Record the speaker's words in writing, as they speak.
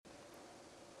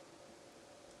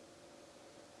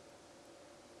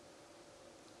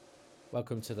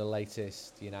Welcome to the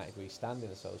latest United We Stand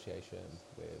in association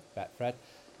with Betfred.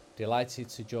 Delighted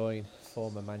to join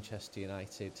former Manchester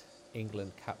United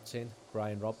England captain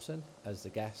Brian Robson as the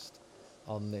guest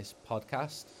on this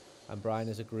podcast. And Brian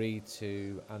has agreed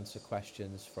to answer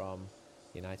questions from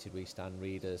United We Stand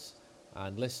readers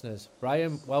and listeners.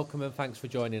 Brian, welcome and thanks for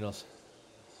joining us.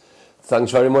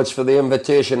 Thanks very much for the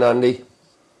invitation, Andy.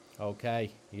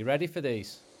 Okay, you ready for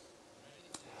these?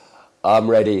 I'm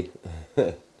ready.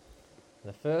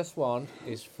 The first one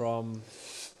is from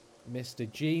Mr.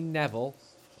 Gene Neville,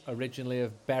 originally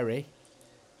of Bury,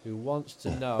 who wants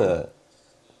to know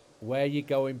where you're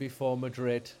going before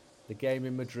Madrid, the game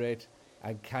in Madrid,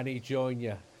 and can he join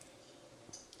you?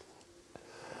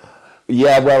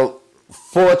 Yeah, well,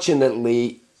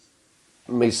 fortunately,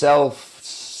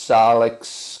 myself,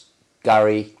 Alex,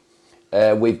 Gary,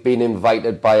 we've been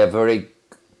invited by a very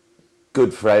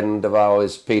good friend of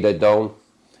ours, Peter Doan.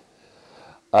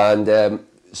 And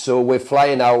so we're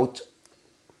flying out,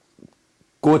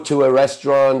 go to a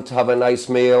restaurant, have a nice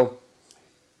meal,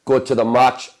 go to the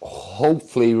match,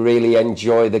 hopefully really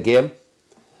enjoy the game.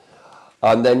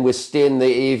 And then we're staying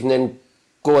the evening,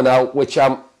 going out, which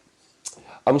I'm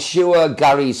sure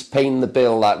Gary's paying the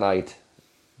bill that night.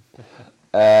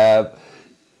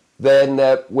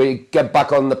 Then we get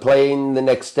back on the plane the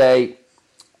next day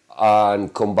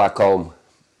and come back home.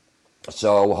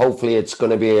 So hopefully it's going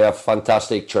to be a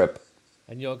fantastic trip.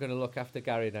 And you're going to look after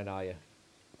Gary then, are you?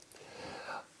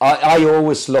 I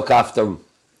always look after him.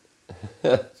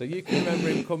 So you can remember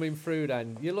him coming through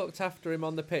then. You looked after him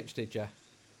on the pitch, did you?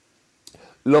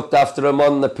 Looked after him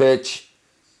on the pitch.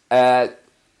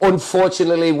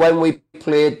 Unfortunately, when we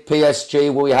played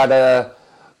PSG, we had a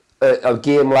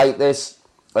game like this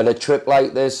and a trip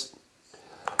like this.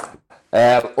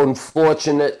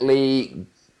 Unfortunately,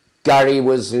 Gary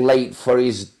was late for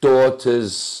his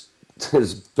daughter's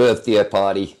birthday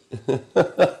party.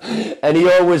 And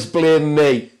he always blamed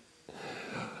me.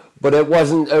 But it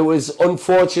was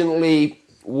unfortunately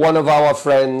one of our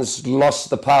friends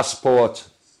lost the passport.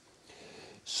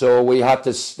 So we had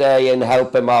to stay and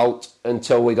help him out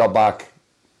until we got back.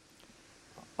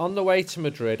 On the way to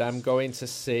Madrid, I'm going to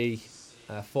see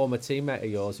a former teammate of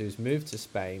yours who's moved to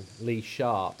Spain, Lee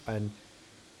Sharp, and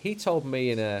he told me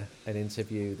in an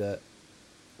interview that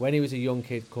when he was a young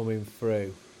kid coming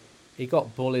through, he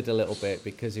got bullied a little bit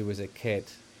because he was a kid.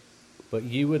 But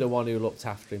you were the one who looked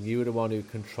after him. You were the one who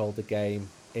controlled the game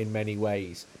in many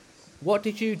ways. What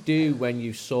did you do when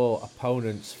you saw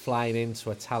opponents flying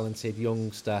into a talented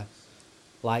youngster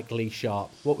like Lee Sharp?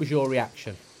 What was your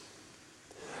reaction?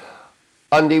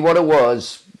 Andy, what it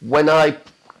was, when I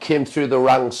came through the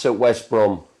ranks at West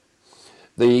Brom,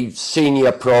 the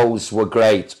senior pros were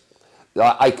great.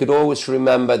 I could always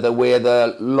remember the way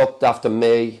they looked after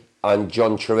me and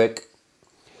John Trevick,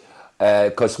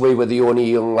 because we were the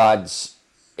only young lads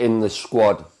in the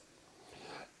squad.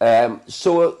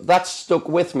 So that stuck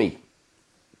with me.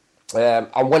 And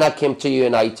when I came to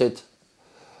United,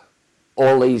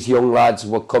 all these young lads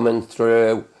were coming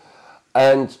through,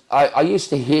 and I used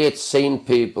to hate seeing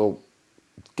people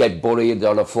get bullied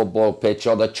on a football pitch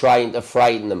or they're trying to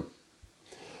frighten them.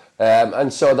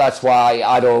 And so that's why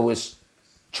I'd always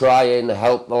try and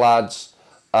help the lads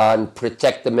and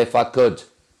protect them if I could.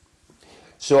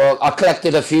 So I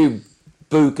collected a few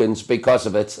bookings because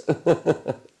of it.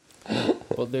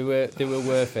 But they were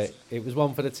worth it. It was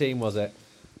one for the team, was it?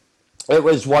 It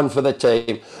was one for the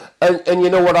team. And you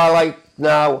know what I like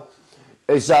now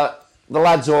is that the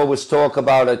lads always talk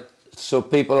about it. So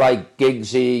people like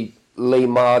Giggsy, Lee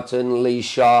Martin, Lee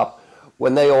Sharp,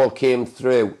 when they all came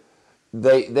through,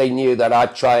 they knew that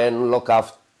I'd try and look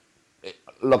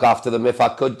after them if I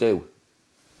could do.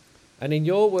 And in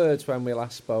your words when we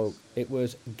last spoke, it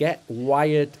was get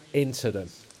wired into them.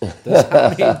 Does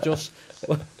that mean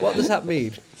what does that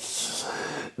mean?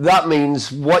 That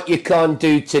means what you can't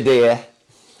do today,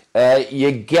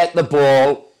 you get the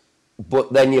ball,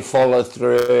 but then you follow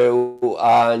through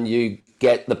and you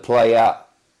get the player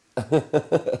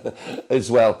as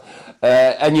well.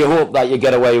 And you hope that you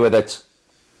get away with it.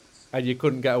 And you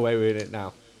couldn't get away with it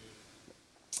now?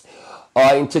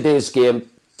 In today's game,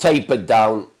 tapered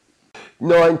down.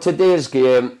 No, in today's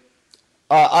game,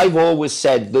 I've always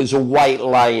said there's a white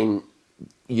line.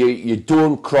 You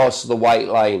don't cross the white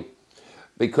line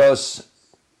because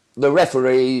the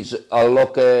referees are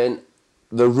looking,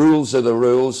 the rules are the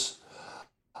rules,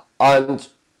 and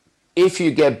if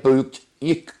you get booked,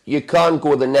 you can't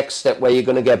go the next step where you're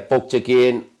going to get booked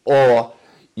again or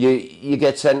you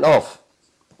get sent off.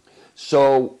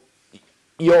 So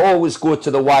you always go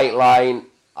to the white line,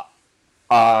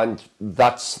 and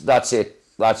that's it.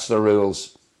 That's the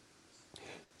rules.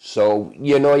 So,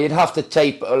 you'd have to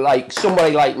tape, like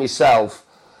somebody like myself,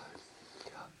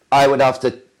 I would have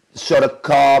to sort of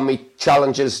calm my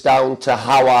challenges down to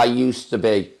how I used to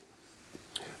be.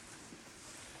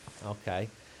 Okay.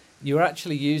 You were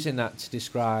actually using that to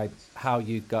describe how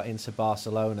you got into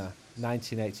Barcelona.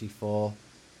 1984,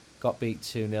 got beat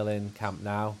 2-0 in Camp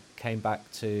Nou, came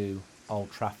back to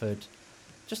Old Trafford.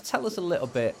 Just tell us a little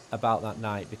bit about that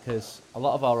night, because a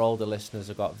lot of our older listeners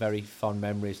have got very fond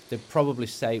memories. They'd probably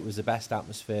say it was the best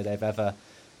atmosphere they've ever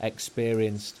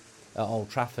experienced at Old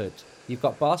Trafford. You've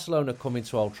got Barcelona coming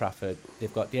to Old Trafford.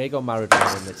 They've got Diego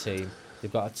Maradona in the team.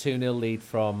 They've got a 2-0 lead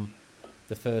from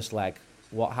the first leg.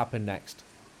 What happened next?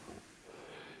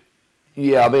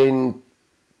 Yeah, I mean,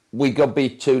 we got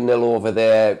beat 2-0 over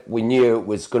there. We knew it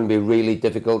was going to be really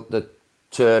difficult to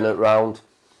turn it round.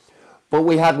 But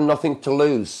we had nothing to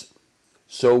lose.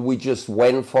 So we just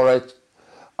went for it.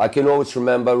 I can always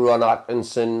remember Ron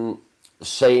Atkinson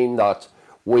saying that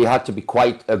we had to be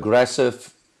quite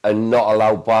aggressive and not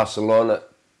allow Barcelona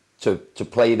to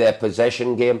play their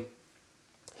possession game.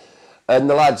 And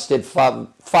the lads did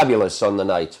fabulous on the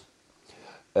night.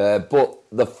 But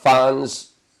the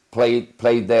fans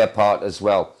played their part as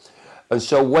well. And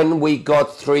so when we got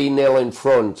 3-0 in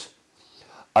front,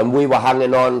 and we were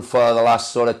hanging on for the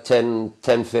last sort of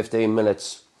 10-15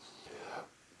 minutes,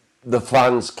 the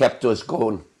fans kept us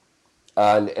going.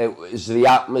 And it was the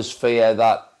atmosphere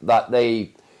that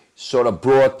they sort of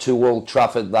brought to Old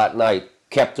Trafford that night,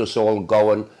 kept us all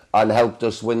going and helped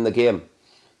us win the game.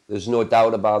 There's no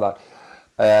doubt about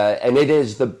that. And it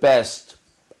is the best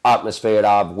atmosphere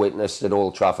I've witnessed at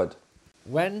Old Trafford.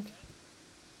 When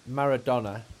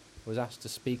Maradona was asked to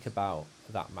speak about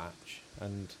that match,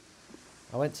 and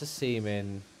I went to see him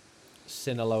in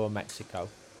Sinaloa, Mexico,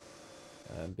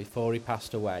 before he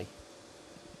passed away,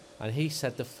 and he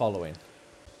said the following.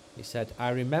 He said, "I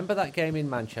remember that game in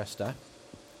Manchester.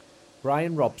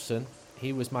 Brian Robson,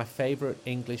 he was my favourite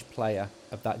English player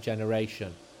of that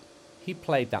generation. He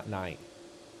played that night,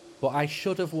 but I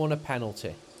should have won a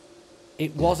penalty.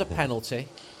 It was a penalty.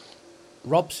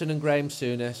 Robson and Graham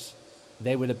Souness,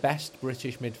 they were the best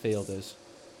British midfielders.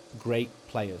 Great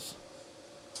players."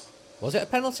 Was it a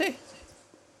penalty?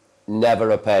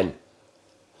 Never a pen.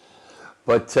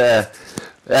 But,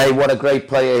 hey, what a great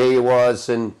player he was.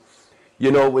 And,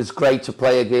 it was great to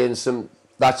play against him.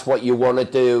 That's what you want to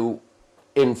do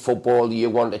in football. You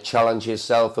want to challenge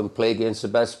yourself and play against the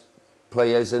best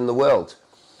players in the world.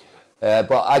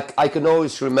 But I can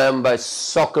always remember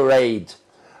Soccer Aid,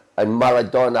 and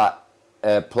Maradona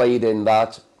played in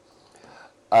that.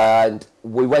 And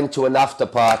we went to an after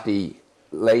party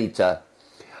later,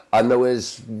 and there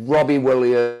was Robbie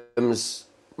Williams,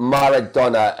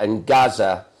 Maradona and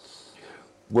Gaza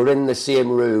were in the same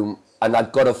room, and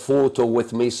I'd got a photo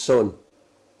with my son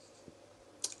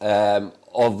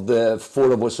of the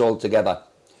four of us all together.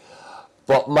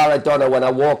 But Maradona, when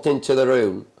I walked into the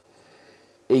room,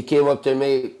 he came up to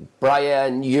me,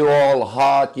 "Brian, you all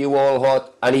hot,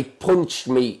 and he punched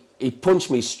me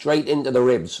straight into the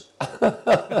ribs.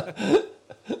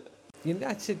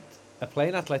 United are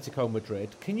playing Atletico Madrid.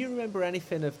 Can you remember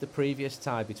anything of the previous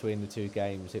tie between the two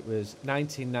games? It was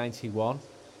 1991.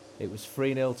 It was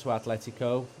 3-0 to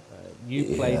Atletico.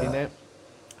 You played in it.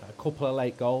 A couple of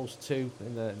late goals too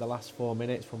in the last 4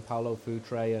 minutes from Paulo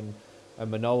Futre and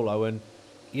Manolo. And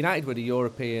United were the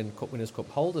European Cup Winners' Cup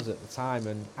holders at the time.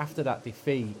 And after that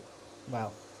defeat,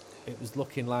 well, it was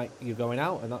looking like you're going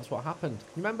out, and that's what happened.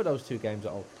 You remember those two games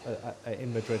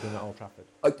in Madrid and at Old Trafford?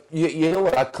 You know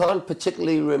what? I can't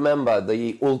particularly remember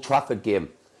the Old Trafford game,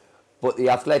 but the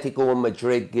Atletico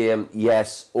Madrid game,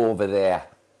 yes, over there.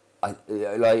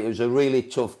 It was a really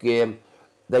tough game.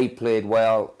 They played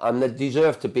well, and they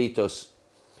deserved to beat us.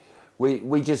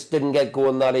 We just didn't get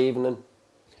going that evening.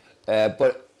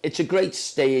 But it's a great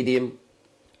stadium,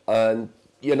 and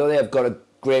they've got a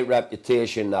great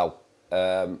reputation now.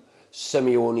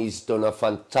 Simeone's done a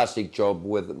fantastic job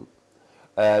with them,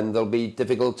 and they'll be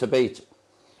difficult to beat.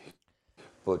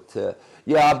 But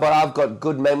but I've got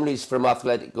good memories from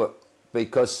Atletico,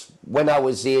 because when I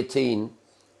was 18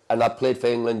 and I played for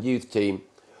England youth team,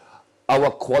 our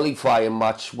qualifying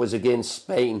match was against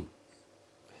Spain,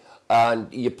 and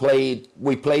we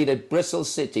played at Bristol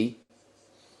City,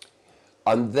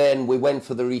 and then we went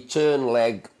for the return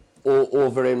leg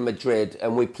over in Madrid,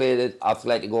 and we played at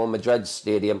Atletico Madrid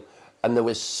Stadium, and there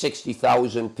was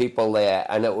 60,000 people there,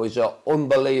 and it was an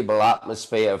unbelievable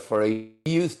atmosphere for a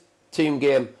youth team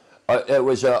game. It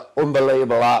was an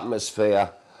unbelievable atmosphere,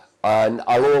 and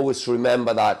I'll always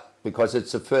remember that, because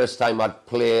it's the first time I'd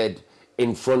played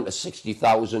in front of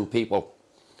 60,000 people.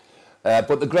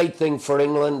 But the great thing for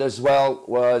England as well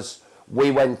was we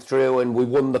went through and we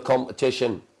won the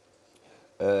competition,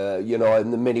 in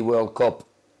the Mini World Cup.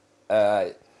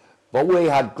 But we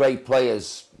had great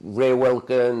players, Ray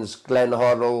Wilkins, Glenn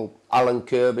Hoddle, Alan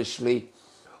Kirbishley,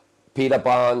 Peter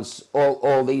Barnes,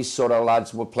 all these sort of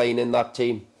lads were playing in that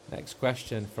team. Next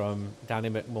question from Danny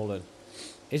McMullen.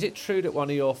 Is it true that one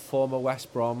of your former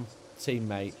West Brom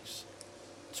teammates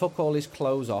took all his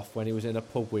clothes off when he was in a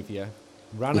pub with you,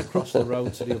 ran across the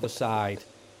road to the other side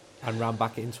and ran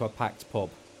back into a packed pub?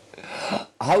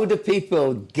 How do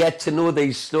people get to know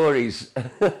these stories?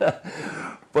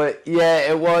 But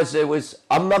yeah, it was,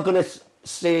 I'm not going to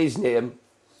say his name,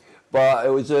 but it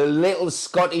was a little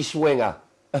Scottish winger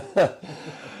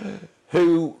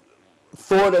who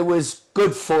thought it was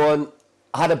good fun,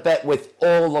 had a bet with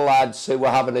all the lads who were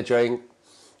having a drink,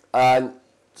 and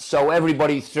so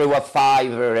everybody threw a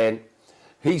fiver in.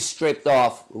 He stripped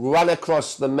off, ran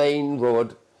across the main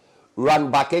road,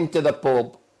 ran back into the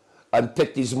pub and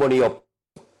picked his money up.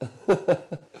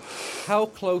 How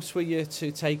close were you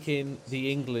to taking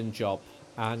the England job,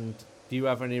 and do you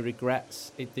have any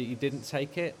regrets that you didn't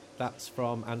take it? That's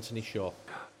from Anthony Shaw.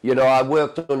 I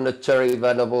worked under Terry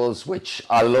Venables, which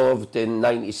I loved in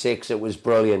 '96. It was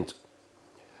brilliant.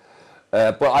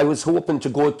 But I was hoping to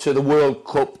go to the World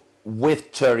Cup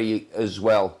with Terry as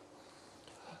well.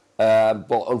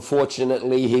 But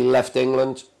unfortunately, he left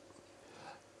England.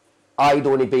 I'd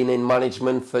only been in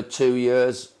management for 2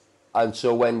 years. And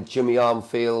so when Jimmy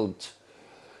Armfield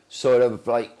sort of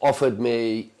offered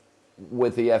me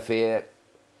with the FA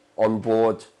on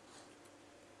board,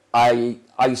 I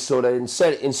sort of,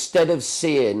 instead of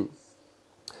saying,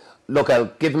 look,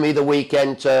 I'll give me the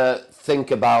weekend to think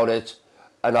about it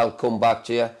and I'll come back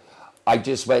to you, I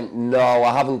just went, no,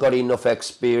 I haven't got enough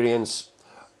experience,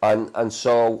 and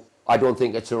so I don't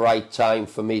think it's the right time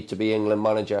for me to be England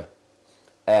manager.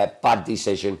 Bad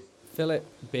decision. Philip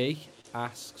B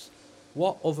asks,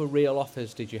 what other real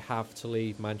offers did you have to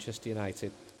leave Manchester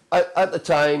United? At the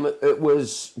time, it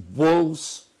was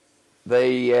Wolves.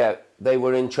 They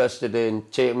were interested in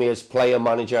taking me as player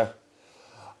manager.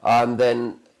 And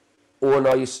then Owen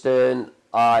Oyston,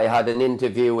 I had an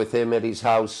interview with him at his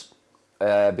house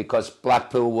because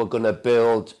Blackpool were going to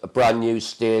build a brand new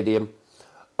stadium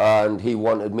and he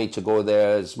wanted me to go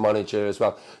there as manager as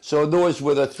well. So those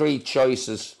were the three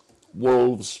choices: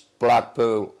 Wolves,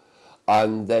 Blackpool,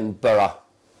 and then Borough.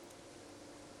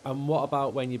 And what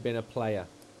about when you've been a player?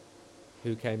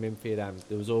 Who came in for you then?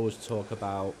 There was always talk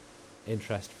about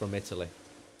interest from Italy.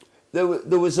 There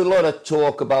was a lot of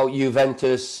talk about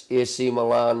Juventus, AC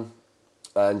Milan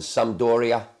and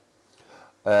Sampdoria.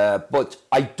 But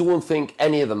I don't think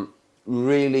any of them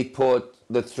really put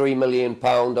the £3 million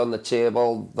on the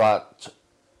table that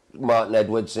Martin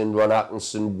Edwards and Ron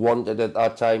Atkinson wanted at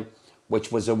that time,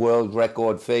 which was a world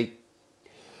record fee.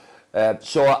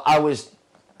 So I was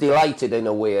delighted in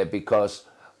a way because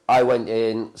I went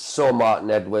in, saw Martin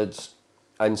Edwards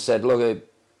and said, look,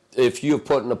 if you're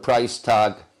putting a price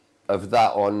tag of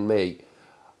that on me,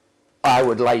 I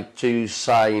would like to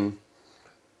sign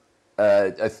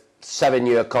a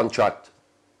 7-year contract.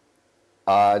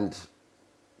 And,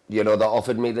 they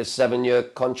offered me this 7-year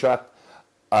contract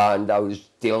and I was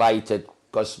delighted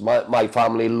because my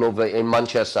family love it in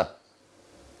Manchester.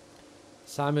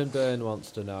 Simon Byrne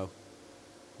wants to know,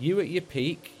 you at your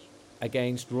peak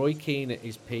against Roy Keane at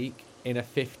his peak in a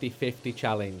 50-50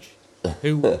 challenge.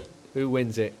 Who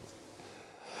wins it?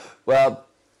 Well,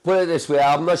 put it this way,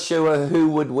 I'm not sure who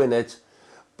would win it,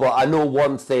 but I know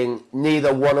one thing,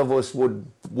 neither one of us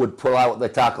would pull out the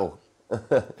tackle.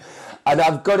 And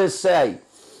I've got to say,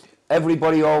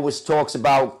 everybody always talks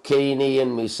about Keane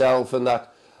and myself and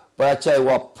that, but I tell you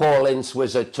what, Paul Ince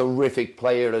was a terrific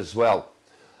player as well.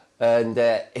 And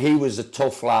he was a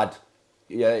tough lad,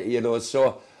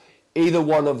 so either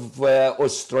one of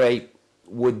us three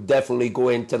would definitely go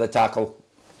into the tackle.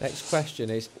 Next question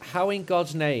is, how in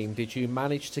God's name did you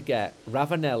manage to get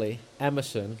Ravanelli,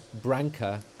 Emerson,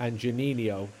 Branca and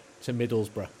Juninho to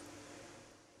Middlesbrough?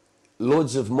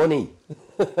 Loads of money.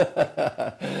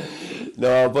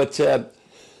 No,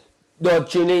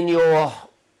 Juninho,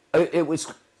 it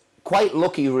was quite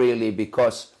lucky really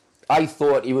because I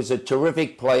thought he was a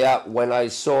terrific player when I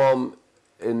saw him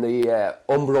in the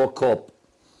Umbro Cup,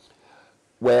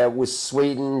 where it was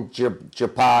Sweden,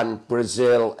 Japan,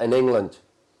 Brazil and England.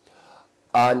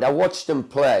 And I watched him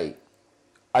play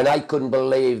and I couldn't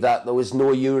believe that there was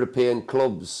no European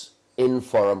clubs in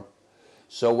for him.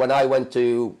 So when I went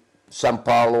to Sao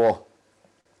Paulo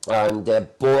and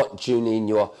bought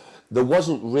Juninho, there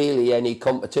wasn't really any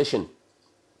competition.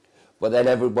 But then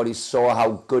everybody saw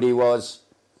how good he was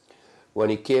when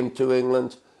he came to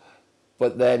England.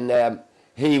 But then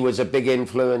he was a big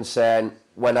influence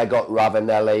when I got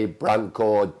Ravanelli,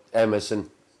 Branco, Emerson.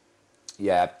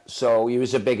 Yeah, so he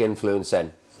was a big influence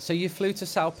then. So you flew to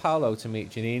Sao Paulo to meet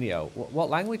Juninho. What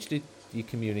language did you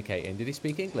communicate in? Did he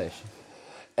speak English?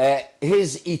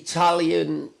 His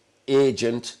Italian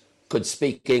agent could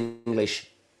speak English.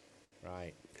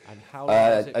 Right. And how long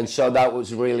was it and so that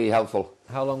was really helpful.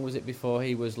 How long was it before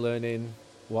he was learning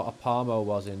what a Parmo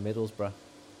was in Middlesbrough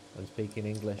and speaking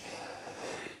English?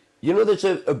 You know, there's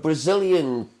a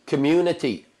Brazilian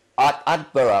community at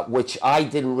Atborough, which I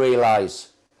didn't realise.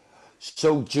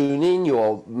 So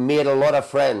Juninho made a lot of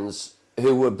friends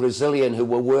who were Brazilian, who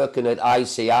were working at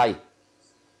ICI.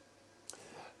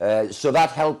 So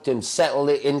that helped him settle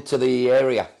into the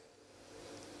area.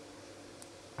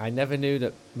 I never knew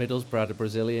that Middlesbrough had a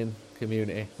Brazilian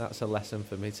community. That's a lesson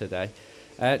for me today.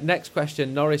 Next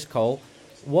question, Norris Cole.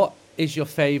 What is your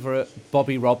favourite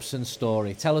Bobby Robson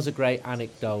story? Tell us a great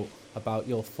anecdote about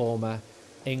your former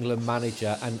England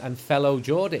manager and fellow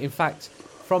Geordie. In fact,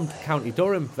 from County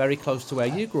Durham, very close to where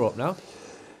you grew up now.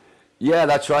 Yeah,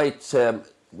 that's right.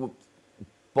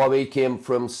 Bobby came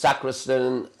from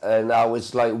Sacriston, and I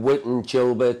was like Witton,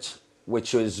 Gilbert,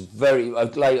 which was very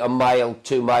like a mile,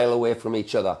 2 mile away from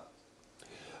each other.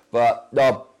 But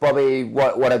no, Bobby,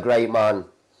 what a great man.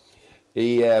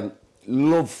 He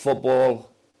loved football.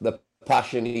 The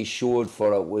passion he showed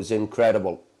for it was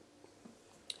incredible.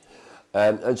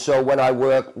 And so when I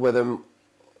worked with him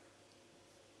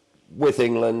with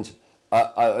England,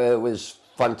 it was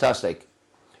fantastic.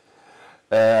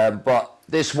 But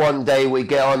this one day we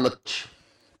get on the pitch,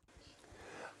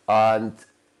 and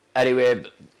anyway,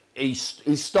 he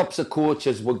stops the coach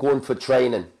as we're going for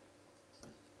training.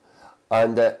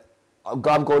 And I'm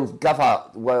going,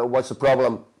 Gaffer, what's the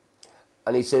problem?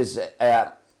 And he says,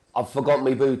 I've forgotten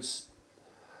my boots.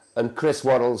 And Chris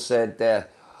Waddle said,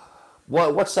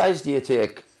 what size do you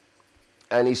take?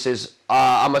 And he says,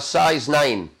 I'm a size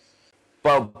 9.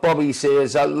 But Bobby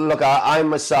says, look,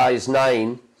 I'm a size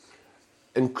 9.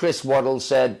 And Chris Waddle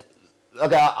said,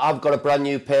 look, I've got a brand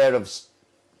new pair of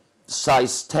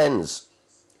size 10s.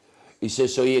 He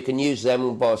says, so you can use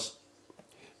them, boss.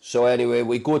 So anyway,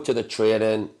 we go to the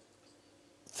training,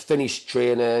 finish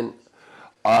training,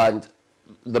 and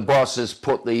the boss has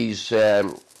put these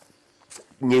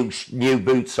new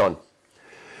boots on.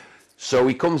 So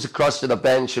he comes across to the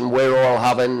bench, and we're all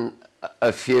having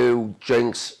a few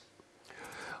drinks.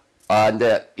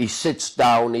 And he sits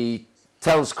down, he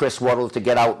tells Chris Waddle to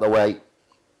get out the way.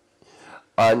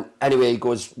 And anyway, he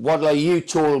goes, Waddle, you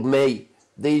told me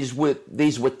these were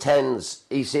 10s.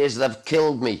 He says, they've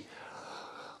killed me.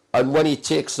 And when he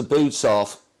takes the boots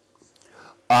off,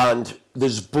 and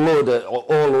there's blood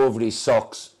all over his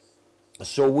socks.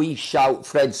 So we shout,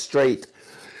 Fred Strait,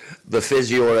 the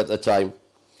physio at the time,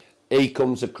 he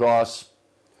comes across,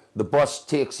 the boss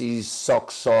takes his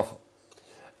socks off.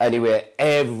 Anyway,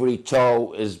 every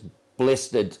toe is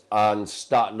blistered and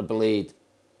starting to bleed.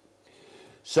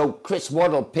 So Chris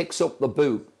Waddle picks up the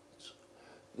boot,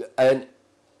 and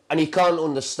he can't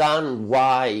understand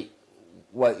why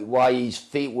his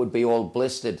feet would be all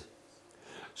blistered.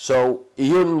 So he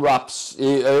ungets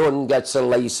the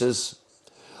laces,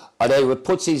 and he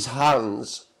puts his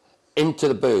hands into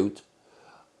the boot,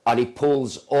 and he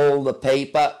pulls all the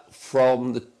paper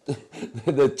from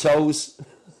the toes.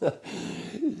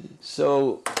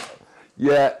 So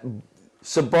yeah,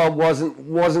 so Bob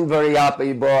wasn't very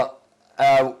happy, but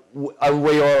and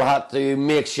we all had to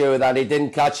make sure that he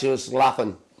didn't catch us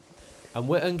laughing. And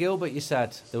Witton Gilbert, you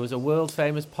said there was a world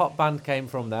famous pop band came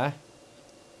from there.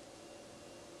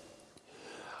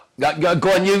 Go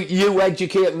on, you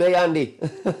educate me, Andy.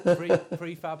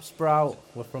 Prefab Sprout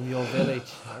were from your village.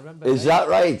 I remember. Is that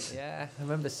right? Yeah, I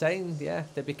remember saying, yeah,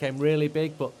 they became really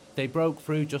big, but they broke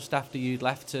through just after you'd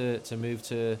left to move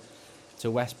to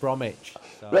West Bromwich.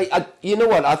 So. Right, you know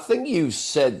what? I think you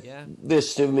said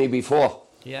this to me before.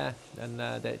 Yeah, and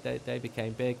they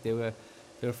became big. They were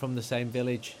from the same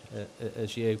village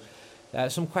as you.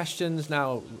 Some questions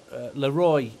now.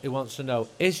 Leroy, who wants to know,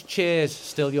 is Cheers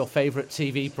still your favourite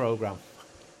TV programme?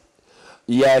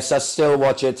 Yes, I still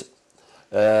watch it.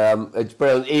 It's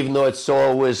brilliant, even though it's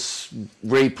always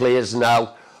replays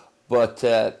now. But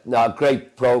no,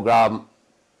 great programme.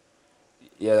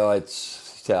 You know, it's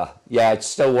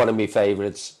still one of my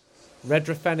favourites.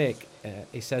 Redra Fennick,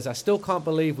 he says, I still can't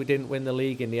believe we didn't win the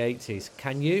league in the 80s.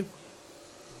 Can you?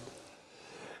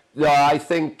 No, I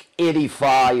think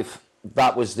 85,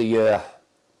 that was the year.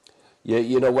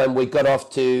 You know, when we got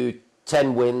off to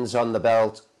 10 wins on the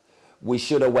belt, we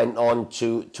should have went on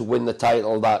to win the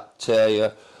title that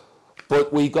year.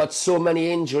 But we got so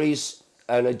many injuries,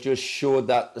 and it just showed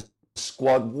that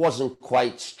squad wasn't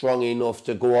quite strong enough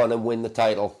to go on and win the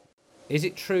title. Is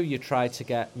it true you tried to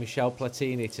get Michel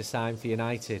Platini to sign for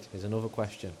United? Is another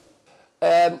question.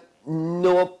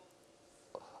 No,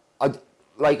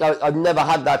 I've never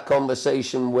had that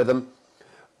conversation with him.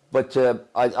 But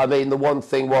I mean, the one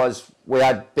thing was we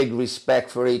had big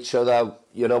respect for each other,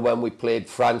 you know, when we played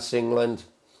France, England.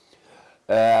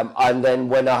 And then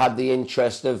when I had the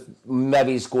interest of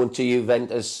Mevis going to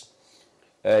Juventus,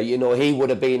 you know, he would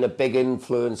have been a big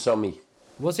influence on me.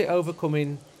 Was it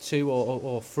overcoming 2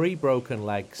 or 3 broken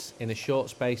legs in a short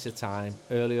space of time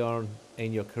early on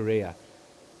in your career?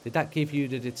 Did that give you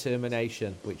the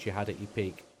determination which you had at your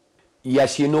peak?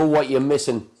 Yes, you know what you're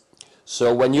missing.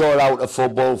 So when you're out of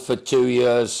football for 2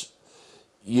 years,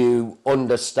 you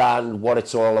understand what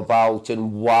it's all about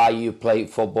and why you play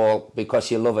football, because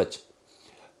you love it.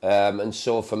 And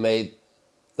so for me,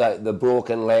 the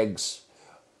broken legs,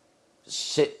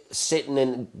 sitting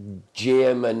in the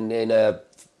gym and in a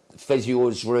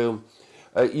physio's room,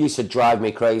 used to drive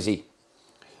me crazy.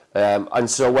 And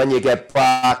so when you get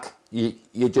back,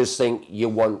 you just think you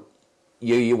want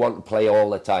to play all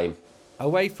the time.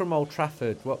 Away from Old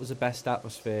Trafford, what was the best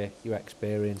atmosphere you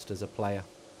experienced as a player?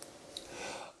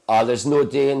 There's no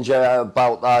danger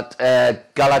about that.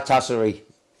 Galatasaray,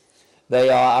 they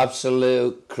are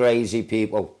absolute crazy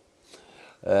people.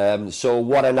 So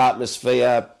what an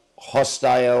atmosphere,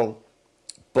 hostile,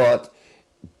 but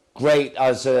great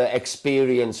as an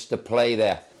experience to play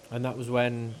there. And that was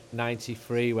when,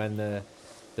 93, when the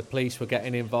police were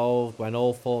getting involved, when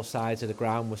all 4 sides of the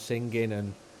ground were singing,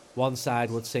 and one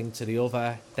side would sing to the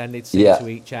other, then they'd sing to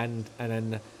each end, and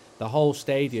then the whole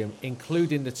stadium,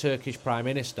 including the Turkish Prime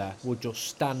Minister, would just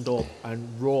stand up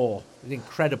and roar. It was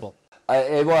incredible.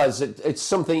 It was. It's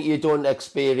something you don't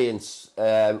experience.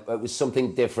 It was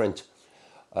something different.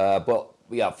 But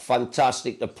yeah,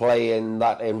 fantastic to play in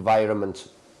that environment.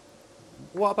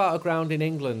 What about a ground in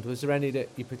England? Was there any that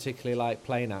you particularly liked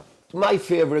playing at? My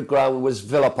favourite ground was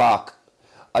Villa Park.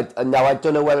 Now, I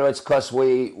don't know whether it's because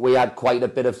we had quite a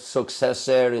bit of success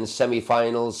there in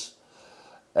semi-finals,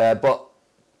 but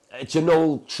it's an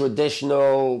old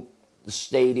traditional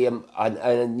stadium,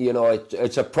 and you know,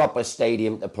 it's a proper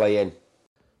stadium to play in.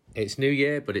 It's New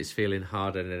Year, but it's feeling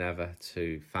harder than ever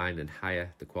to find and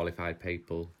hire the qualified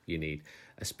people you need,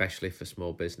 especially for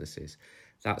small businesses.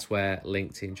 That's where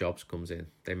LinkedIn Jobs comes in.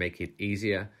 They make it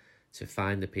easier to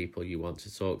find the people you want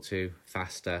to talk to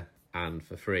faster and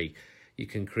for free. You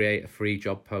can create a free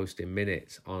job post in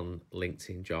minutes on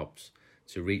LinkedIn Jobs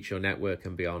to reach your network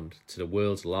and beyond to the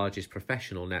world's largest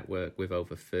professional network with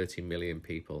over 30 million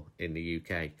people in the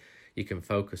UK. You can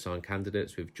focus on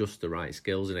candidates with just the right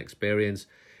skills and experience,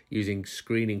 using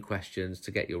screening questions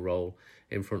to get your role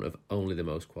in front of only the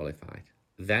most qualified.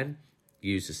 Then,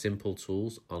 use the simple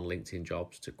tools on LinkedIn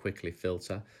Jobs to quickly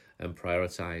filter and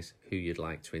prioritize who you'd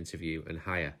like to interview and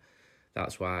hire.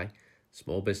 That's why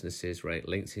small businesses rate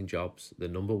LinkedIn Jobs the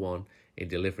number 1 in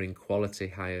delivering quality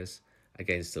hires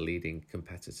against the leading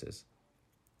competitors.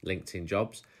 LinkedIn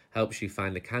Jobs helps you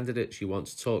find the candidates you want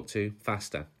to talk to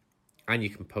faster, and you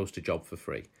can post a job for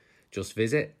free. Just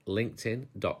visit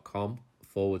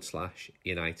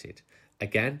linkedin.com/United.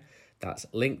 Again, that's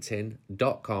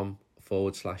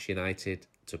linkedin.com/United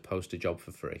to post a job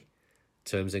for free.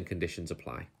 Terms and conditions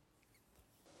apply.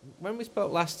 When we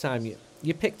spoke last time,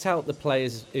 you picked out the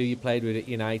players who you played with at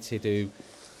United who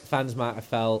fans might have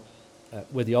felt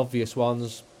were the obvious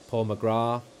ones, Paul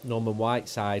McGrath, Norman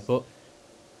Whiteside, but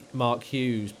Mark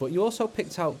Hughes. But you also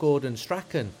picked out Gordon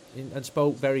Strachan and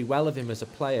spoke very well of him as a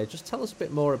player. Just tell us a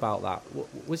bit more about that.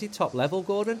 Was he top level,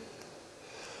 Gordon?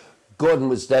 Gordon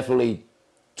was definitely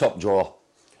top draw.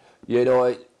 You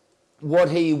know,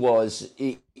 what he was,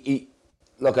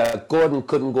 look, Gordon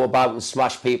couldn't go about and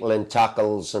smash people in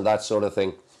tackles and that sort of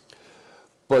thing.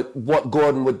 But what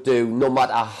Gordon would do, no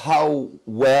matter how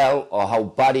well or how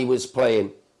bad he was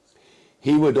playing,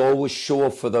 he would always show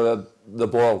up for the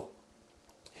ball.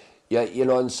 Yeah, you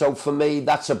know, and so for me,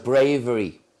 that's a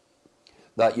bravery,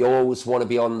 that you always want to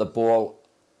be on the ball.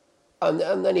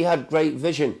 And then he had great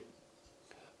vision.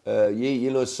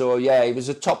 You know, so yeah, he was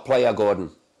a top player,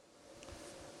 Gordon.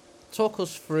 Talk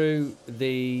us through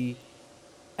the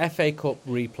FA Cup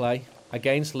replay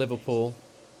against Liverpool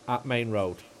at Main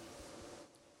Road.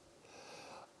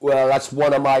 Well, that's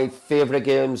one of my favourite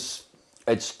games.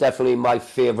 It's definitely my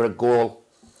favourite goal.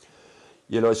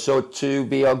 You know, so to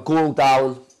be a goal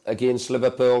down against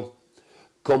Liverpool,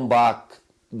 come back,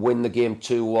 win the game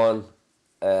 2-1,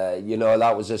 you know,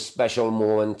 that was a special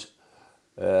moment.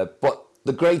 But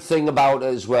the great thing about it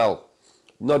as well,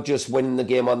 not just winning the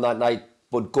game on that night,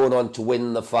 but going on to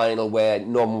win the final where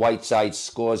Norman Whiteside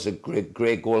scores a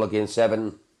great goal against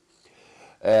Everton.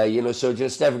 So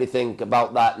just everything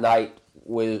about that night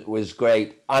was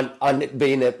great, and it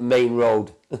being at Main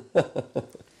Road.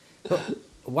 But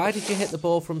why did you hit the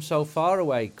ball from so far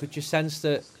away? Could you sense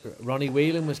that Ronnie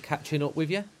Whelan was catching up with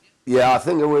you? Yeah, I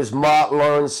think it was Mark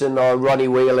Lawrence and Ronnie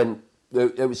Whelan.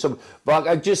 It was some, but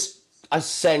I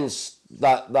sensed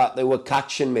that they were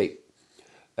catching me,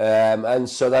 and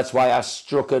so that's why I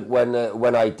struck it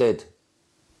when I did.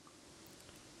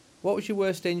 What was your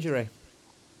worst injury?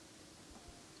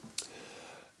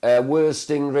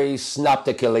 Worst injury, snapped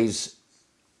Achilles.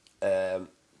 That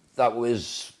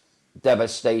was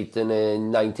devastating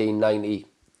in 1990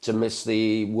 to miss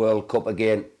the World Cup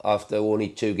again after only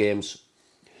 2 games.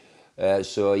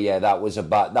 So yeah, that was a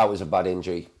bad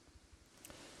injury.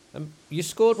 You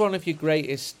scored one of your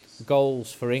greatest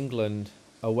goals for England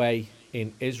away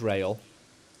in Israel,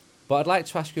 but I'd like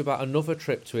to ask you about another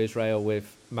trip to Israel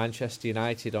with Manchester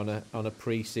United on a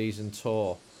pre-season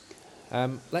tour.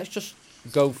 Let's just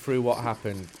go through what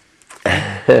happened.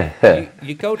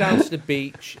 You go down to the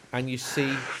beach and you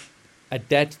see a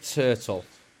dead turtle.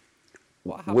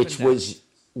 What happened?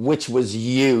 Which was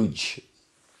huge,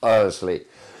 honestly.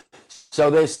 So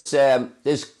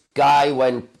this guy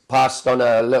went past on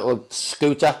a little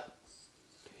scooter,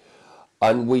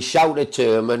 and we shouted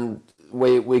to him, and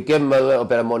we give him a little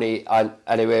bit of money, and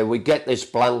anyway we get this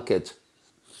blanket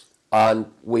and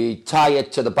we tie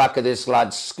it to the back of this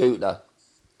lad's scooter,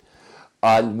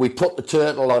 and we put the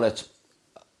turtle on it,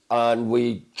 and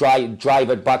we drive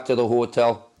it back to the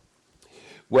hotel.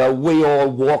 Well, we all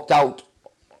walked out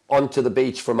onto the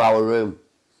beach from our room,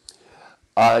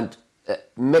 and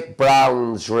Mick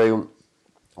Brown's room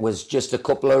was just a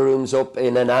couple of rooms up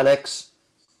in an annex,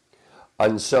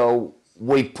 and so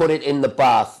we put it in the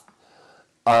bath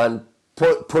and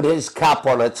put his cap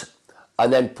on it,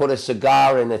 and then put a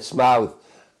cigar in its mouth,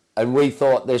 and we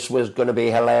thought this was going to be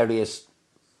hilarious.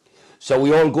 So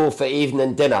we all go for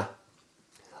evening dinner,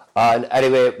 and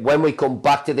anyway, when we come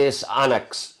back to this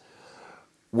annex,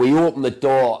 we open the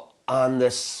door and the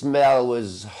smell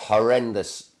was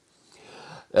horrendous.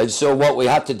 And so what we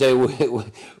had to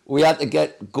do, we had to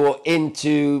go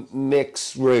into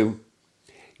Mick's room,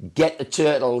 get the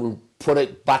turtle and put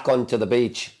it back onto the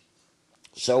beach.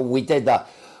 So we did that.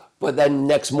 But then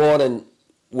next morning,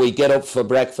 we get up for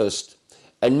breakfast,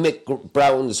 and Mick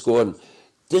Brown's going,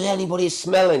 "Did anybody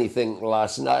smell anything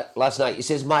last night? He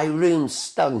says, "My room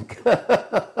stunk."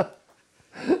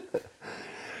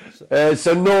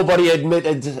 So nobody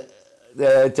admitted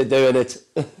to doing it.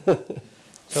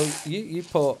 So you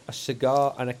put a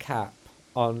cigar and a cap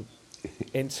on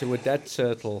into a dead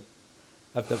turtle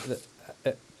of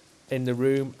in the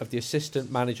room of the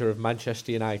assistant manager of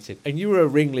Manchester United, and you were a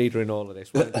ringleader in all of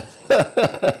this, weren't you?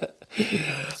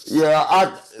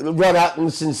 Yeah, Ron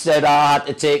Atkinson said I had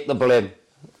to take the blame.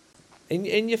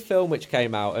 In your film, which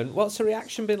came out, and what's the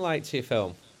reaction been like to your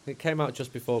film? It came out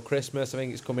just before Christmas. I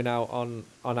think it's coming out on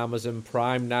Amazon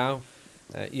Prime now.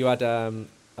 You had a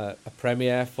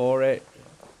premiere for it.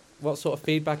 What sort of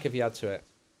feedback have you had to it?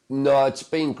 No, it's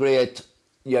been great.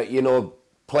 Yeah,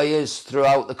 players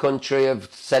throughout the country have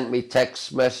sent me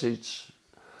text message,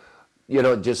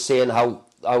 just saying how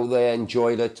they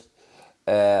enjoyed it.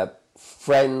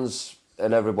 Friends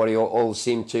and everybody all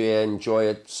seem to enjoy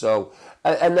it. So,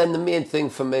 and then the main thing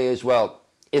for me as well,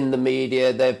 in the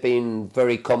media, they've been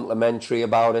very complimentary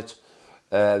about it.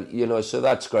 So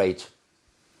that's great.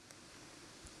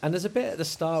 And there's a bit at the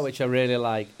start which I really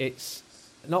like. It's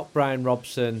not Brian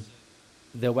Robson,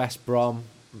 the West Brom,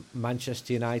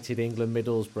 Manchester United, England,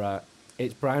 Middlesbrough.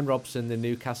 It's Brian Robson, the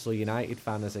Newcastle United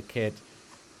fan as a kid.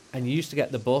 And you used to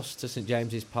get the bus to St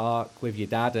James's Park with your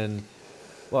dad, and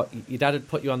your dad would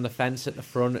put you on the fence at the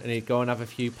front and he'd go and have a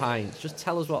few pints. Just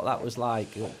tell us what that was like.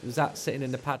 Was that sitting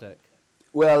in the paddock?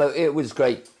 Well, it was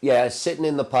great. Yeah, sitting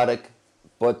in the paddock.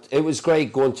 But it was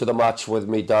great going to the match with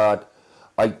me dad.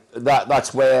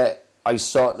 That's where I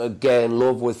started to get in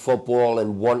love with football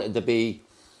and wanted to be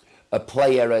a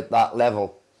player at that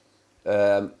level.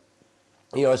 So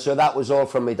that was all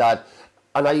from my dad.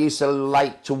 And I used to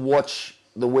like to watch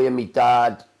the way my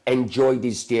dad enjoyed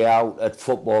his day out at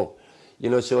football.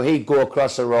 So he'd go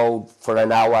across the road for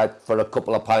an hour for a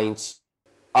couple of pints.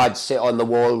 I'd sit on the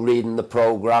wall reading the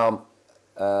programme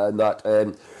and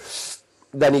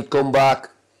then he'd come back,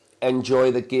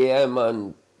 enjoy the game,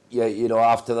 and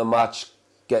after the match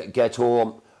get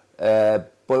home. But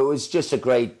it was just a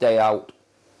great day out.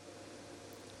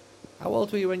 How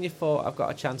old were you when you thought, I've got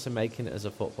a chance of making it as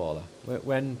a footballer?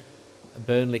 When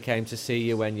Burnley came to see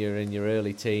you when you were in your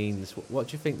early teens, what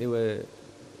do you think they were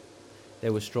they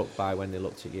were struck by when they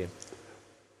looked at you?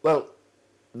 Well,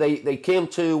 they came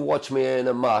to watch me in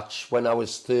a match when I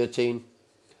was 13,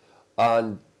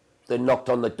 and they knocked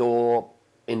on the door,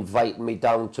 inviting me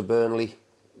down to Burnley.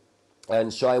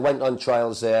 And so I went on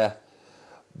trials there.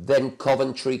 Then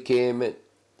Coventry came in,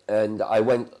 and I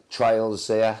went trials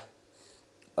there.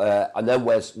 And then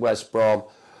West Brom.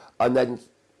 And then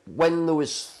when there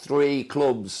was 3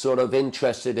 clubs sort of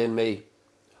interested in me,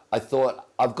 I thought,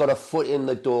 I've got a foot in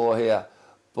the door here,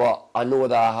 but I know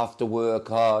that I have to work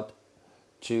hard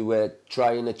to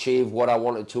try and achieve what I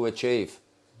wanted to achieve.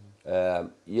 So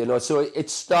it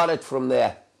started from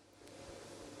there.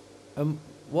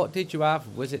 What did you have?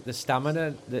 Was it the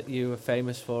stamina that you were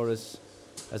famous for as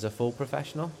a full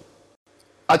professional?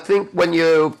 I think when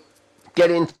you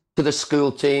get into the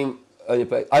school team,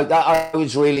 I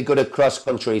was really good at cross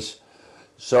countries.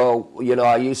 So,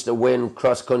 I used to win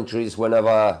cross countries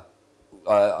whenever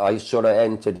I sort of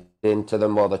entered into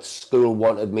them, or the school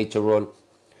wanted me to run.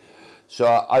 So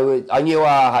I knew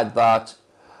I had that.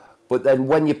 But then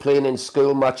when you're playing in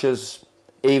school matches,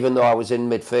 even though I was in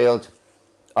midfield,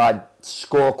 I'd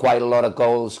score quite a lot of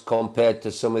goals compared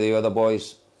to some of the other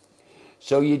boys.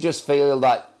 So you just feel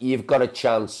that you've got a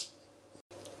chance.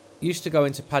 Used to go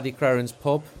into Paddy Crerand's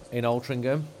pub in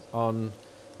Altrincham on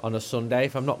a Sunday.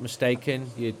 If I'm not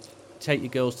mistaken, you'd take your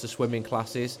girls to swimming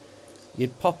classes.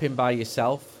 You'd pop in by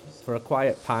yourself for a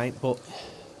quiet pint, but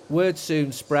word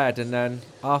soon spread, and then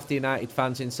half the United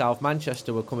fans in South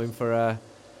Manchester were coming for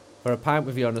a pint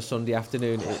with you on a Sunday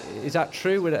afternoon. Is that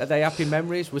true? Are they happy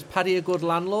memories? Was Paddy a good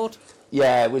landlord?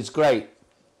 Yeah, it was great.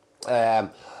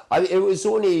 It was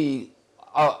only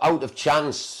out of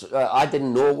chance. I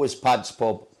didn't know it was Pad's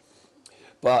pub.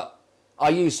 But I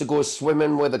used to go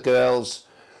swimming with the girls,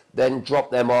 then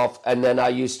drop them off, and then I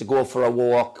used to go for a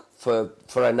walk for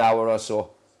an hour or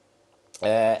so.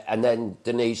 And then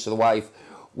Denise, the wife,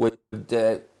 would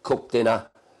cook dinner.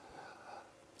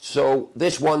 So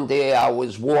this one day I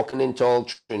was walking into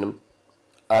Altrincham,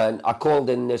 and I called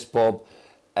in this pub,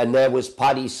 and there was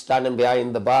Paddy standing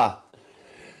behind the bar.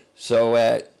 So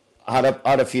I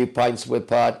had a few pints with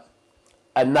Pad,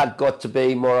 and that got to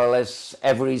be more or less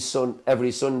every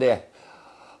Sunday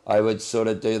I would sort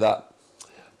of do that.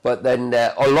 But then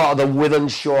a lot of the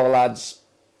Wythenshawe lads,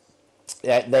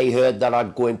 they heard that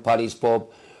I'd go in Paddy's pub,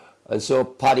 and so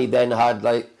Paddy then had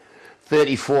like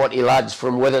 30, 40 lads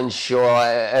from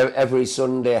Wythenshawe every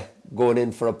Sunday going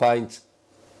in for a pint.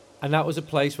 And that was a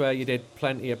place where you did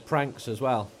plenty of pranks as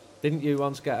well. Didn't you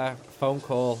once get a phone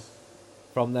call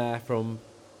from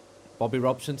Bobby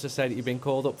Robson to say that you'd been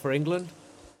called up for England?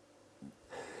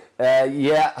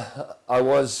 Yeah, I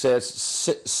was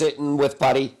sitting with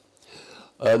Paddy,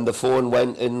 and the phone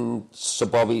went, and Sir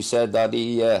Bobby said that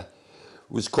he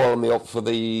was calling me up for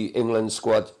the England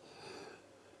squad.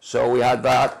 So we had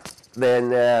that. Then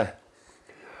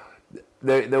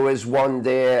there was one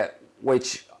day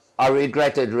which I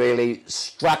regretted really.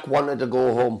 Strack wanted to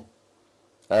go home,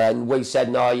 and we said,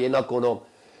 no, you're not going home.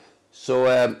 So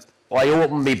I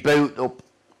opened my boot up,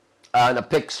 and I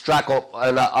picked Strack up,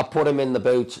 and I put him in the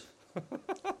boot.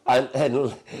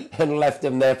 and left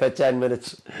him there for 10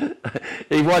 minutes.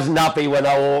 He wasn't happy when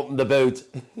I opened the boot.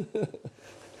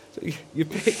 So you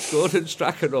picked Gordon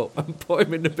Strachan up and put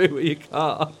him in the boot of your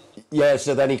car? Yeah,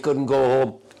 so then he couldn't go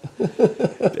home.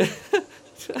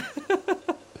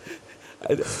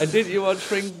 and didn't you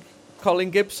once ring Colin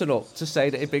Gibson up to say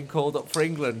that he'd been called up for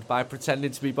England by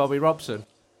pretending to be Bobby Robson?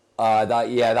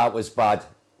 That was bad.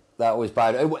 That was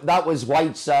bad. That was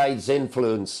Whiteside's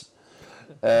influence.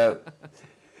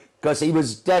 Because he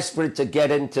was desperate to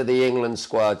get into the England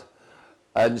squad,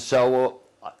 and so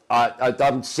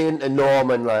I'm saying to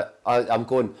Norman, I'm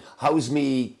going, how's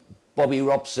me Bobby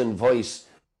Robson voice?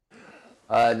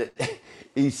 And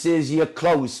he says, you're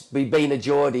close, being a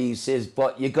Geordie. He says,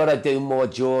 but you got to do more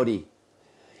Geordie.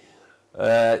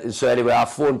 So anyway, I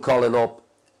phoned Colin up,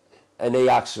 and he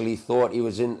actually thought he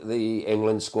was in the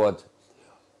England squad.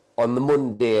 On the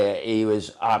Monday, he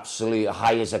was absolutely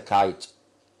high as a kite.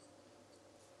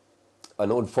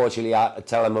 And unfortunately, I had to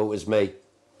tell him it was me.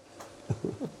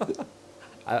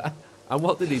 And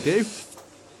what did he do?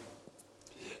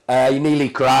 He nearly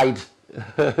cried.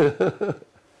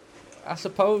 I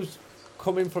suppose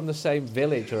coming from the same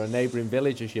village or a neighbouring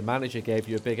village as your manager gave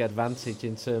you a big advantage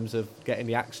in terms of getting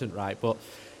the accent right. But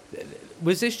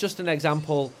was this just an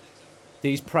example,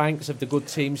 these pranks, of the good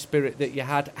team spirit that you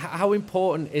had? How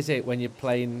important is it when you're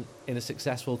playing in a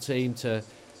successful team to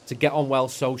get on well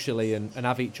socially and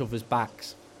have each other's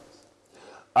backs?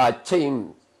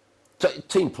 Team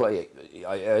play,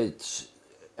 it's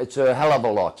a hell of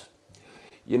a lot.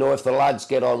 You know, if the lads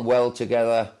get on well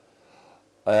together,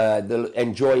 They'll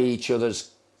enjoy each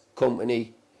other's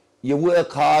company. You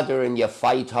work harder and you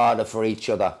fight harder for each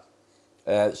other.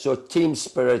 So team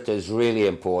spirit is really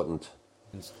important.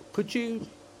 Could you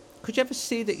ever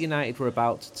see that United were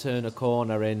about to turn a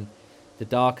corner in the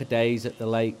darker days at the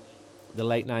late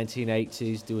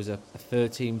 1980s? There was a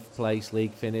 13th place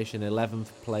league finish, an 11th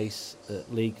place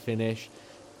league finish.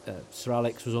 Sir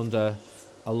Alex was under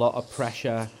a lot of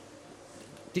pressure.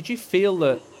 Did you feel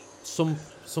that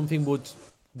something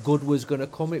good was going to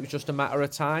come? It was just a matter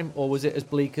of time, or was it as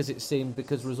bleak as it seemed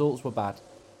because results were bad?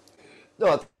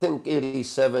 No, I think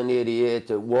 87,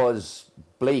 88, it was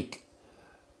bleak.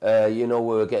 We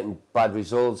were getting bad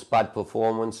results, bad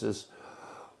performances.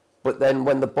 But then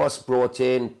when the boss brought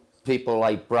in people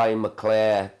like Brian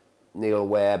McClair, Neil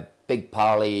Webb, Big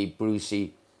Pally,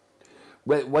 Brucey,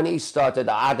 when he started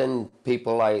adding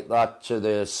people like that to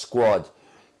the squad,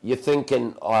 you're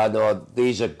thinking, oh no,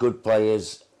 these are good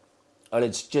players, and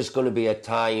it's just going to be a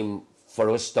time for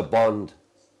us to bond.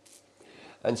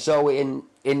 And so in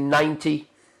 90,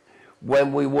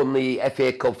 when we won the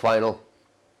FA Cup final,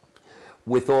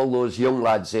 with all those young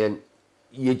lads in,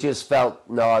 you just felt,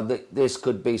 no, this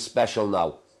could be special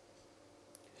now.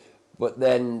 But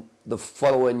then the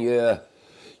following year,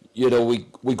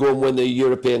 we go and win the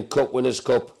European Cup, Winners'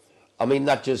 Cup. I mean,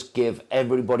 that just gave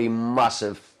everybody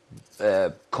massive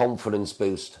confidence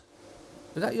boost.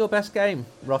 Was that your best game,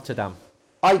 Rotterdam?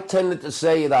 I tended to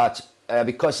say that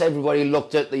because everybody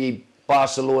looked at the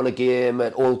Barcelona game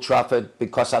at Old Trafford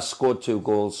because I scored 2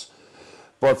 goals.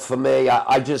 But for me,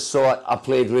 I just thought I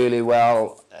played really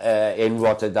well in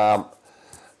Rotterdam.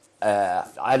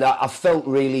 And I felt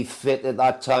really fit at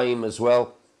that time as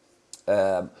well.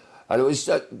 And it was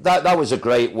that was a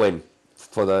great win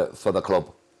for the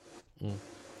club. Mm.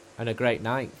 And a great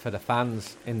night for the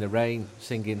fans in the rain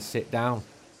singing "Sit Down."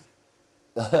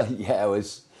 Yeah, it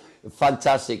was a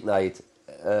fantastic night.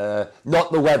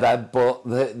 Not the weather, but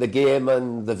the game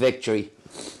and the victory.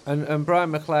 And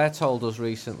Brian McClair told us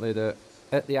recently that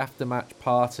at the after-match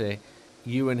party,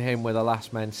 you and him were the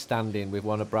last men standing with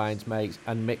one of Brian's mates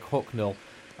and Mick Hucknall.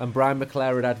 And Brian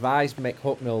McClair had advised Mick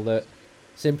Hucknall that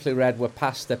Simply Red were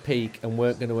past their peak and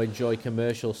weren't going to enjoy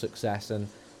commercial success. And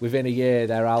within a year,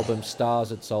 their album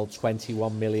Stars had sold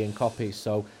 21 million copies.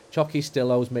 So Chalky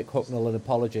still owes Mick Hucknall an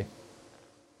apology.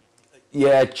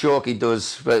 Yeah, Chalky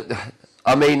does. But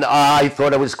I mean, I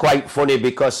thought it was quite funny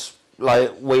because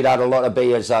we'd had a lot of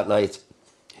beers that night.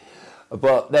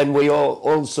 But then we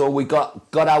got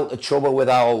out of trouble with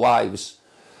our wives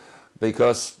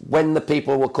because when the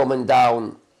people were coming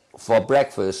down for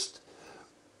breakfast,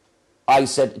 I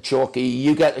said to Chalky,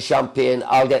 you get the champagne,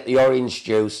 I'll get the orange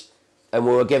juice. And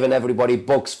we were giving everybody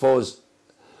Bucks Fuzz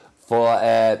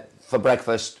for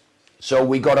breakfast. So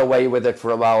we got away with it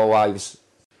from our wives.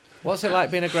 What's it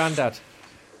like being a granddad?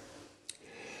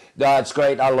 No, it's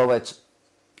great. I love it.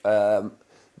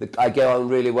 I get on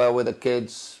really well with the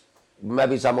kids.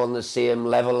 Maybe I'm on the same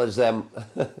level as them.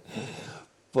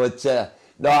 But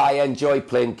no, I enjoy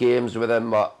playing games with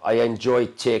them. I enjoy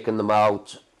taking them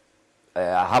out,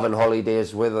 having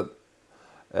holidays with them.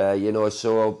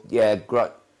 So yeah,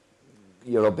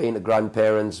 being a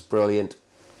grandparent's brilliant.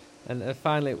 And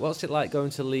finally, what's it like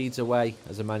going to Leeds away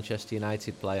as a Manchester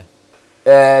United player?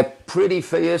 Pretty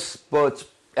fierce, but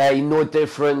no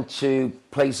different to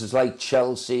places like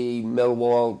Chelsea,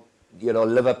 Millwall,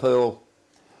 Liverpool.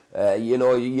 You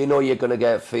know you're going to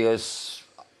get fierce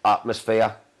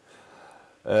atmosphere,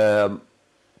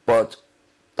 but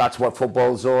that's what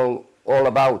football's all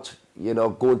about.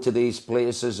 Going to these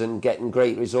places and getting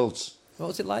great results. What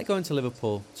was it like going to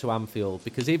Liverpool, to Anfield?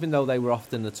 Because even though they were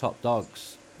often the top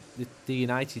dogs, the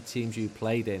United teams you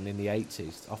played in the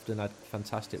 80s often had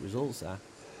fantastic results there.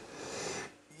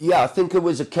 Yeah, I think it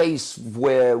was a case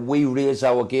where we raised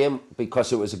our game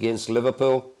because it was against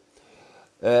Liverpool.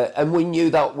 And we knew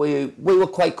that we were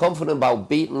quite confident about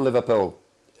beating Liverpool,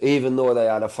 even though they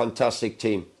had a fantastic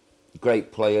team,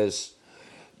 great players,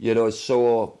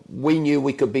 so we knew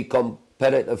we could be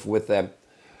competitive with them.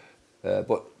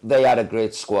 But they had a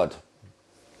great squad.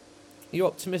 Are you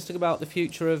optimistic about the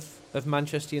future of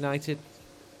Manchester United?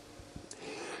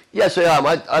 Yes, I am.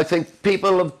 I think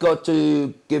people have got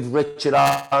to give Richard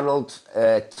Arnold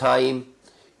time.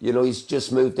 He's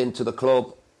just moved into the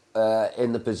club.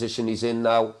 In the position he's in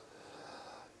now.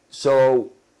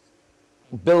 So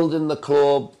building the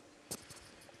club,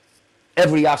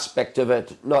 every aspect of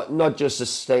it, not just the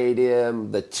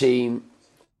stadium, the team,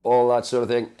 all that sort of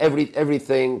thing,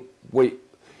 everything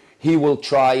he will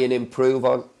try and improve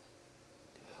on.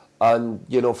 And,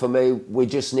 for me, we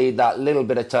just need that little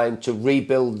bit of time to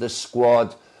rebuild the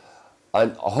squad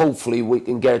and hopefully we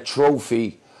can get a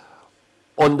trophy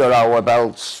under our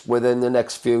belts within the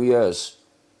next few years.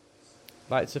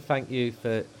 I'd like to thank you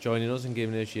for joining us and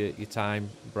giving us your time,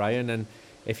 Brian. And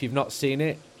if you've not seen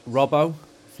it, Robbo,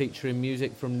 featuring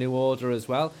music from New Order as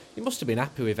well. You must have been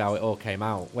happy with how it all came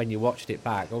out when you watched it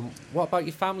back. What about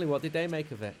your family? What did they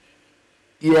make of it?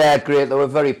 Yeah, great. They were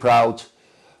very proud.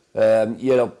 You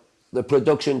know, the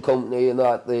production company and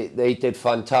that, they did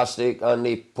fantastic, and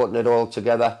they putting it all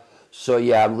together. So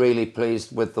yeah, I'm really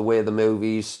pleased with the way the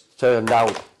movie's turned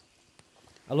out.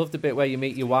 I love the bit where you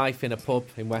meet your wife in a pub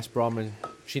in West Brom and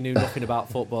she knew nothing about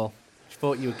football. She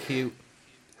thought you were cute.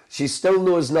 She still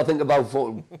knows nothing about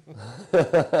football.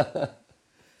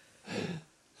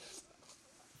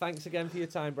 Thanks again for your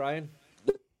time, Brian.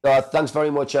 Thanks very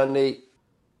much, Andy.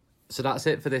 So that's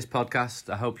it for this podcast.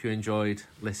 I hope you enjoyed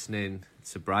listening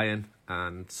to Brian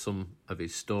and some of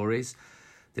his stories.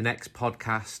 The next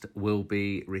podcast will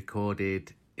be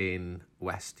recorded in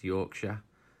West Yorkshire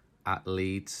at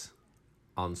Leeds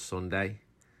on Sunday,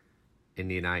 in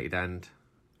the United End,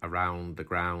 around the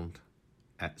ground,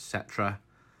 etc.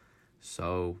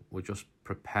 So we're just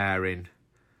preparing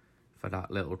for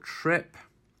that little trip.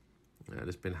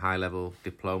 There's been high-level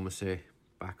diplomacy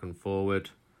back and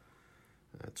forward,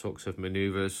 talks of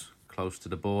manoeuvres close to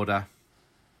the border,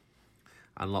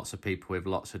 and lots of people with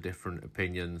lots of different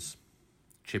opinions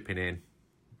chipping in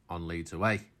on Leeds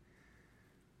away.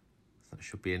 That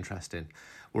should be interesting.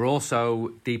 We're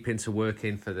also deep into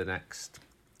working for the next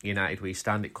United We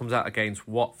Stand. It comes out against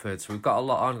Watford, so we've got a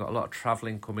lot on, got a lot of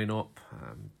travelling coming up.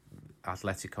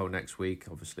 Atletico next week,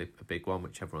 obviously a big one,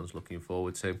 which everyone's looking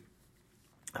forward to.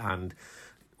 And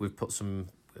we've put some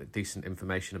decent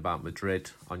information about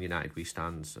Madrid on United We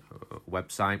Stand's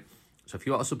website. So if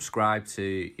you want to subscribe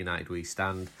to United We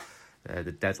Stand,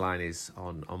 the deadline is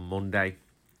on Monday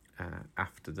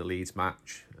after the Leeds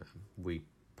match. We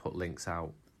put links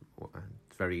out.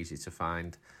 It's very easy to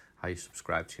find how you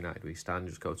subscribe to United We Stand.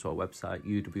 Just go to our website,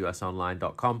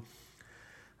 uwsonline.com.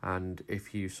 And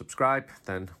if you subscribe,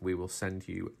 then we will send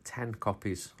you 10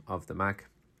 copies of the mag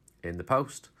in the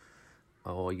post,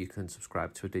 or you can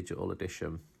subscribe to a digital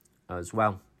edition as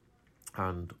well.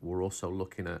 And we're also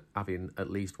looking at having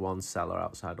at least one seller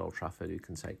outside Old Trafford who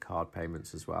can take card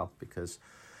payments as well, because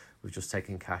we've just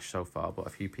taken cash so far, but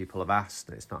a few people have asked,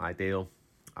 and it's not ideal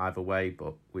either way,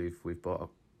 but we've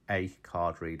bought a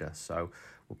card reader, so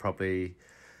we'll probably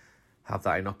have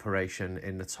that in operation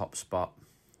in the top spot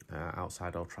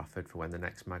outside Old Trafford for when the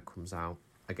next mag comes out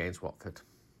against Watford.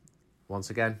 Once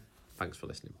again, thanks for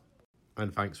listening.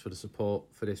 And thanks for the support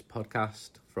for this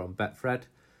podcast from Betfred,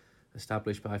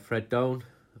 established by Fred Doan,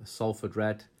 a Salford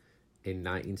Red in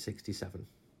 1967.